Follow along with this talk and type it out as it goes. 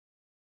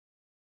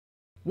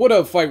What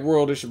up, Fight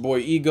World? It's your boy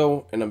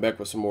Ego, and I'm back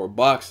with some more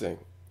boxing.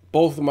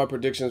 Both of my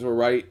predictions were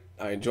right.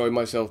 I enjoyed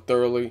myself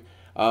thoroughly.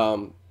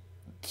 Um,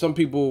 some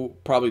people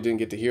probably didn't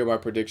get to hear my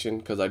prediction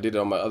because I did it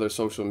on my other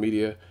social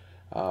media.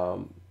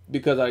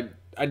 Because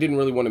I didn't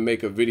really want to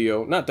make a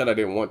video. Not that I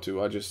didn't want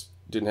to. I just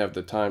didn't have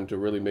the time to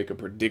really make a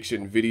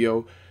prediction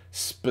video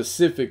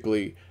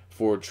specifically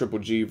for Triple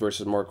G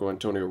versus Marco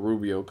Antonio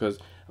Rubio because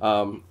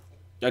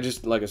I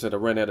just, like I said, I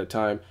ran out of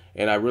time,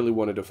 and I really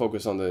wanted to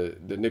focus on the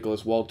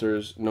Nicholas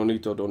Walters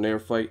Nonito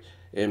Donaire fight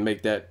and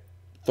make that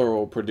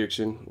thorough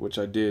prediction, which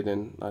I did,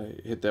 and I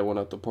hit that one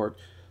out the park.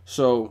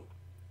 So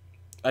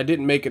I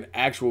didn't make an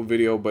actual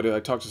video, but I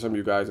talked to some of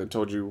you guys and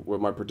told you what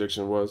my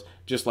prediction was.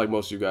 Just like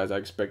most of you guys, I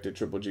expected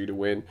Triple G to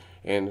win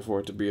and for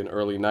it to be an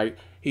early night.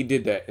 He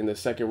did that in the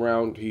second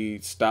round.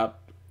 He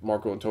stopped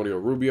Marco Antonio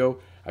Rubio.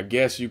 I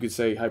guess you could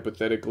say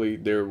hypothetically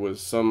there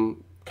was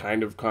some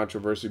kind of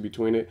controversy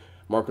between it.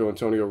 Marco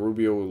Antonio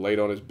Rubio laid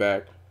on his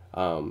back,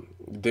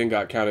 then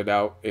got counted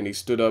out, and he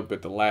stood up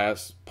at the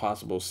last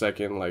possible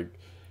second,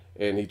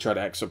 and he tried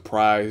to act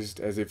surprised,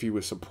 as if he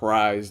was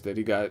surprised that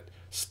he got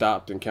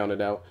stopped and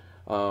counted out.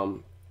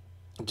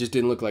 Just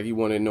didn't look like he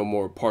wanted no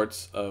more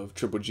parts of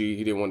Triple G.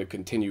 He didn't want to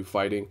continue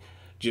fighting,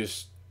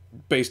 just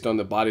based on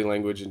the body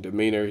language and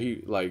demeanor.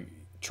 He like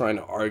trying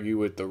to argue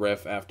with the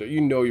ref after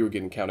you were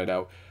getting counted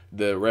out.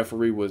 The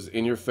referee was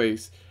in your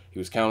face. He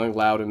was counting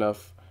loud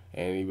enough,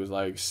 and he was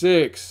like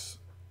 6,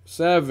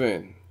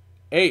 7,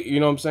 8. You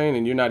know what I'm saying?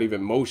 And you're not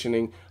even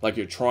motioning like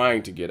you're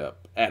trying to get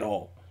up at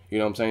all. You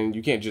know what I'm saying?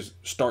 You can't just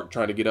start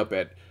trying to get up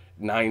at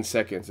 9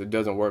 seconds. It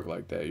doesn't work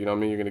like that. You know what I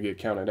mean? You're going to get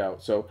counted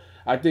out. So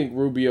I think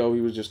Rubio,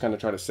 he was just kind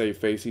of trying to save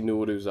face. He knew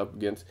what he was up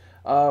against.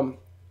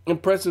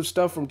 Impressive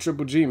stuff from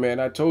Triple G, man.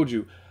 I told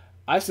you.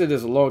 I said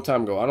this a long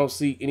time ago. I don't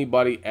see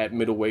anybody at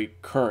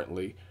middleweight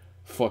currently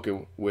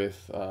fucking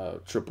with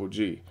Triple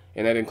G.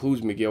 And that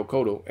includes Miguel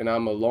Cotto. And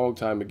I'm a long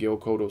time Miguel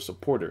Cotto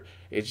supporter.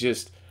 It's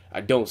just, I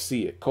don't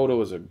see it.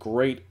 Cotto is a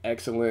great,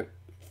 excellent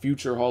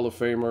future Hall of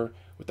Famer,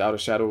 without a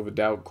shadow of a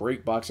doubt.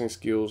 Great boxing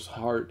skills,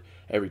 heart,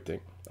 everything.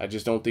 I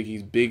just don't think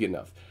he's big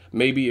enough.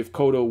 Maybe if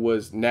Cotto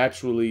was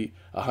naturally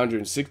a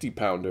 160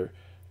 pounder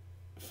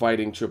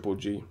fighting Triple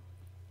G,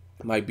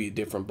 might be a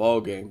different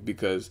ball game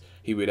because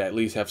he would at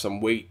least have some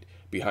weight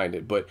behind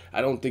it. But I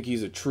don't think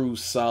he's a true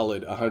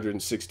solid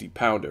 160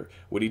 pounder.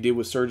 What he did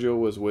with Sergio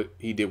was what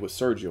he did with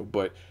Sergio,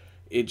 but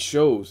it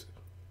shows.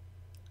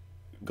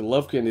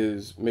 Golovkin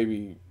is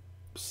maybe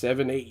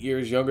 7, 8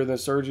 years younger than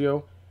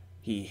Sergio.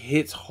 He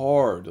hits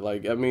hard.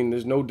 Like, I mean,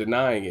 there's no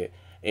denying it.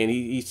 And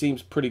he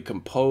seems pretty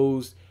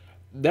composed.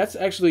 That's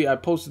actually, I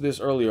posted this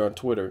earlier on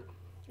Twitter.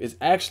 It's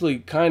actually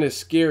kind of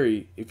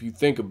scary if you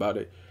think about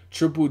it.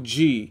 Triple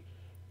G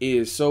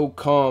is so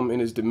calm in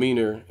his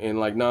demeanor and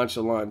like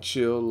nonchalant,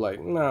 chill. Like,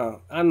 nah,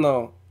 I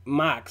know,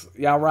 Max,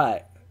 y'all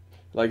right.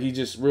 Like, he's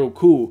just real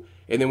cool.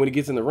 And then when he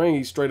gets in the ring,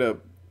 he straight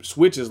up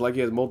switches like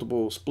he has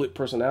multiple split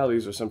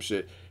personalities or some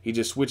shit. He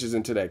just switches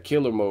into that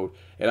killer mode.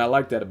 And I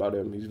like that about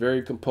him. He's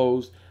very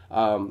composed.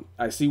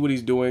 I see what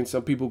he's doing.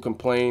 Some people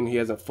complain he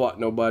hasn't fought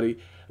nobody.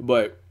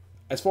 But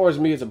as far as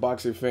me as a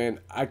boxing fan,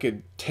 I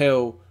could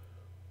tell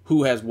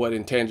who has what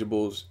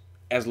intangibles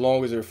as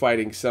long as they're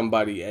fighting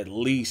somebody at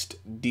least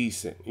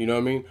decent. You know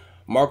what I mean?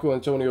 Marco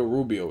Antonio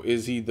Rubio,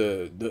 is he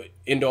the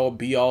end-all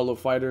be-all of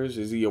fighters?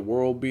 Is he a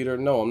world beater?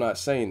 No, I'm not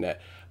saying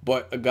that.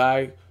 But a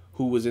guy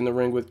who was in the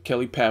ring with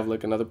Kelly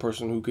Pavlik, another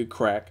person who could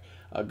crack.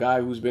 A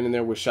guy who's been in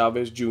there with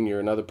Chavez Jr.,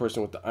 another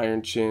person with the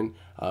iron chin,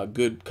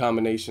 good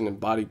combination and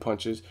body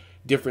punches,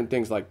 different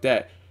things like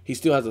that. He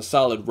still has a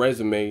solid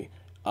resume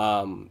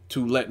to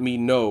let me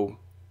know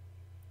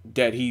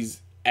that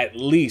he's at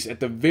least,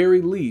 at the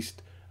very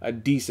least, a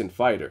decent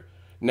fighter.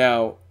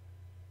 Now,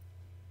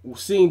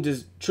 seeing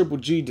this Triple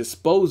G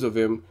dispose of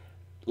him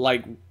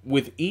like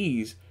with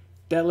ease,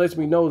 that lets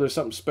me know there's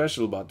something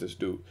special about this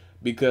dude,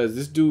 because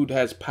this dude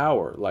has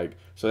power. Like,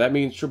 so that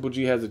means Triple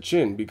G has a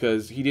chin,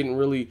 because he didn't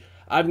really,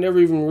 I've never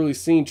even really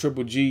seen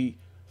Triple G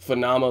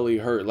phenomenally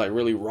hurt, like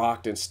really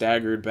rocked and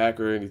staggered back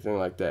or anything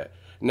like that.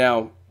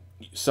 Now,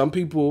 some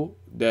people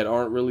that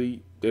aren't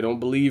really, they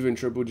don't believe in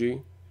Triple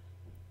G,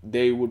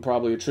 they would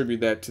probably attribute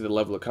that to the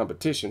level of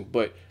competition.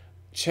 But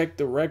check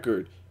the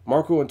record.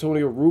 Marco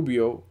Antonio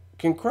Rubio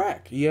can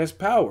crack. He has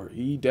power.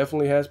 He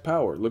definitely has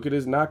power. Look at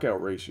his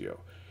knockout ratio.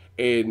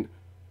 And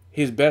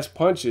his best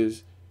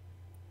punches,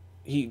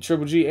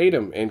 Triple G ate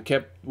him and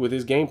kept with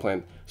his game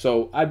plan.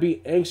 So I'd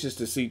be anxious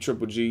to see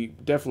Triple G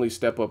definitely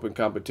step up in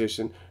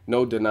competition.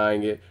 No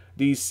denying it.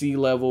 These C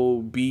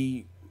level,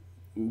 B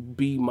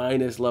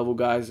minus level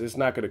guys, it's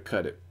not going to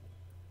cut it.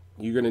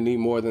 You're going to need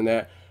more than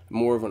that.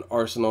 More of an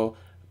arsenal.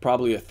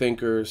 Probably a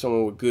thinker,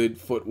 someone with good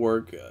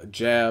footwork, a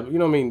jab. You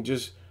know what I mean?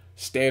 Just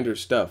standard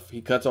stuff.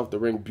 He cuts off the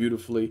ring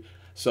beautifully.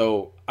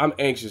 So I'm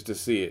anxious to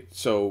see it.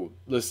 So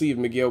let's see if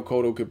Miguel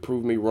Cotto could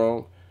prove me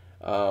wrong.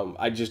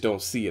 I just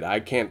don't see it. I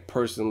can't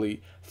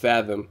personally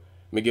fathom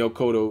Miguel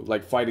Cotto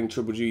like fighting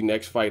Triple G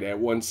next fight at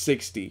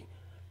 160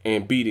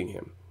 and beating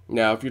him.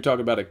 Now, if you're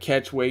talking about a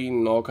catch weight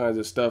and all kinds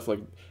of stuff,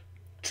 like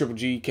Triple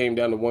G came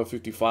down to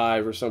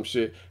 155 or some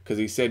shit because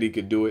he said he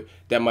could do it,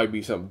 that might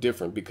be something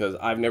different because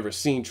I've never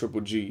seen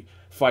Triple G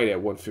fight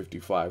at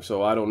 155.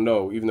 So I don't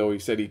know. Even though he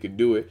said he could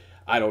do it,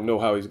 I don't know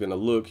how he's going to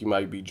look. He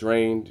might be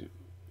drained,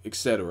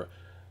 etc.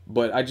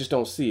 But I just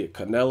don't see it.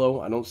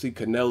 Canelo, I don't see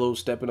Canelo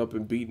stepping up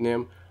and beating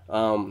him.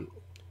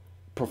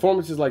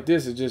 Performances like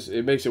this,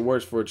 it makes it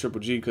worse for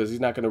Triple G because he's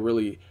not going to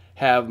really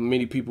have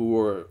many people who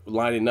are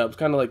lining up. It's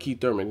kind of like Keith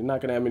Thurman. He's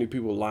not going to have many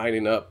people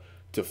lining up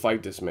to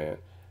fight this man.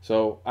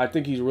 So I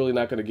think he's really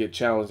not going to get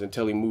challenged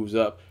until he moves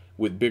up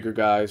with bigger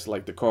guys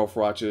like the Carl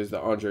Froches,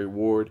 the Andre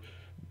Ward,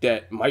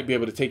 that might be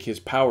able to take his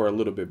power a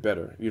little bit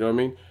better. You know what I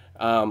mean?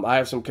 I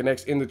have some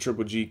connects in the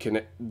Triple G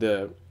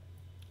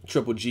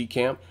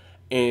camp,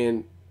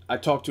 and I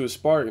talk to his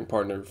sparring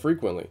partner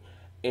frequently,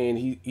 and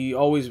he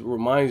always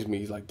reminds me,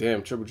 he's like,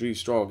 damn, Triple G's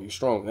strong. He's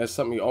strong. That's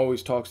something he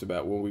always talks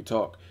about when we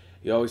talk.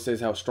 He always says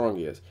how strong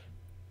he is.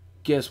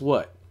 Guess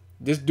what?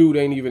 This dude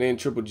ain't even in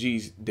Triple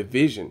G's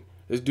division.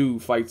 This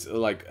dude fights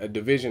like a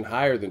division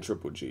higher than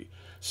Triple G.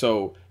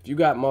 So if you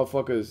got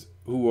motherfuckers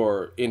who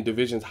are in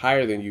divisions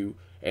higher than you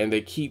and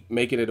they keep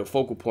making it a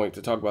focal point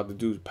to talk about the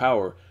dude's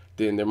power,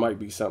 then there might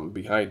be something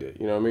behind it.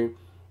 You know what I mean?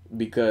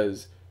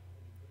 Because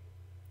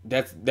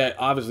that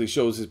obviously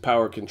shows his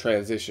power can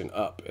transition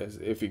up as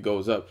if he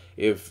goes up.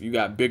 If you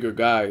got bigger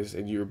guys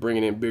and you're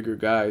bringing in bigger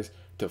guys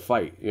to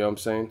fight, you know what I'm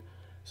saying?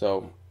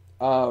 So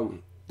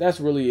that's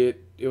really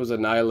it. It was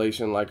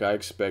annihilation like I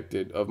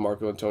expected of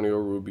Marco Antonio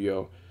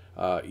Rubio.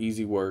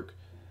 Easy work.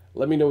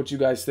 Let me know what you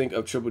guys think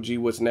of Triple G.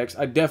 What's next?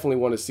 I definitely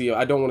want to see him.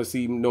 I don't want to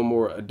see no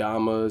more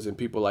Adamas and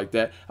people like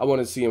that. I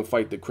want to see him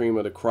fight the cream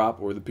of the crop,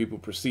 or the people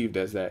perceived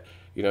as that.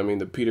 You know what I mean?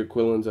 The Peter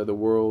Quillens of the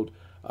world.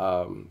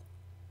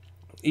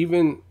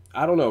 Even,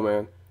 I don't know,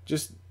 man.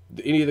 Just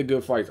any of the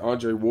good fights.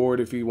 Andre Ward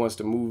if he wants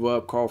to move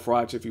up. Carl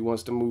Froch if he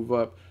wants to move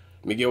up.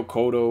 Miguel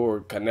Cotto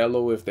or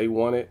Canelo if they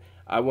want it.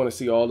 I want to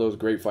see all those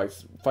great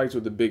fights. Fights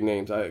with the big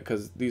names.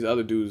 Because these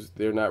other dudes,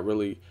 they're not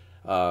really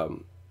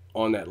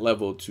on that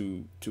level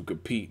to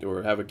compete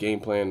or have a game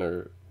plan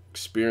or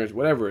experience,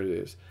 whatever it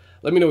is.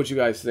 Let me know what you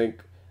guys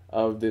think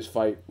of this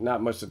fight.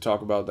 Not much to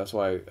talk about. That's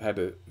why I had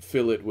to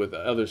fill it with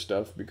other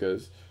stuff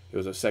because it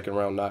was a second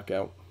round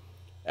knockout.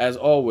 As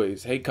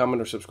always, hate,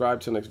 comment, or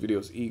subscribe. Till next video,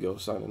 it's Ego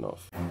signing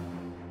off.